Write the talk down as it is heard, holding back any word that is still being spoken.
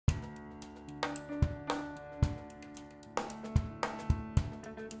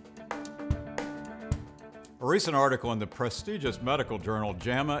A recent article in the prestigious medical journal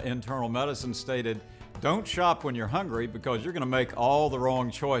JAMA Internal Medicine stated, "Don't shop when you're hungry because you're going to make all the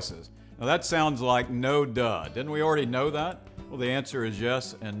wrong choices." Now that sounds like no duh. Didn't we already know that? Well, the answer is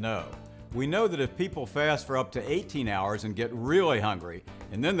yes and no. We know that if people fast for up to 18 hours and get really hungry,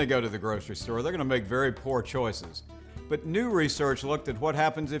 and then they go to the grocery store, they're going to make very poor choices. But new research looked at what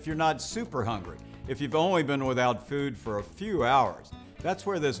happens if you're not super hungry, if you've only been without food for a few hours. That's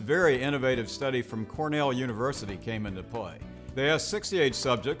where this very innovative study from Cornell University came into play. They asked 68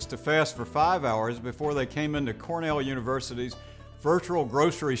 subjects to fast for 5 hours before they came into Cornell University's virtual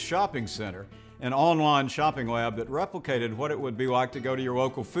grocery shopping center, an online shopping lab that replicated what it would be like to go to your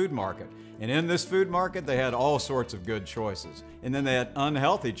local food market. And in this food market, they had all sorts of good choices. And then they had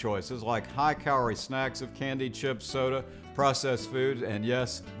unhealthy choices like high-calorie snacks of candy, chips, soda, processed food, and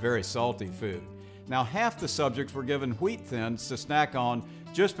yes, very salty food. Now, half the subjects were given wheat thins to snack on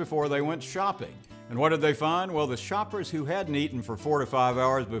just before they went shopping. And what did they find? Well, the shoppers who hadn't eaten for 4 to 5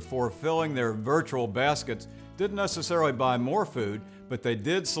 hours before filling their virtual baskets didn't necessarily buy more food, but they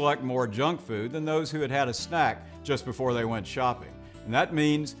did select more junk food than those who had had a snack just before they went shopping. And that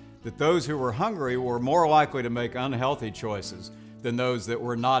means that those who were hungry were more likely to make unhealthy choices than those that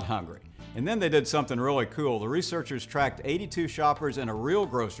were not hungry. And then they did something really cool. The researchers tracked 82 shoppers in a real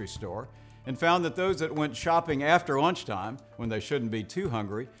grocery store and found that those that went shopping after lunchtime, when they shouldn't be too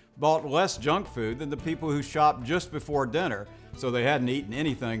hungry, bought less junk food than the people who shopped just before dinner, so they hadn't eaten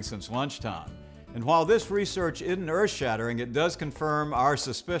anything since lunchtime. And while this research isn't earth-shattering, it does confirm our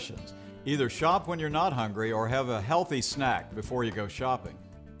suspicions. Either shop when you're not hungry or have a healthy snack before you go shopping.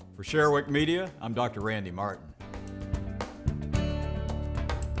 For Sherwick Media, I'm Dr. Randy Martin.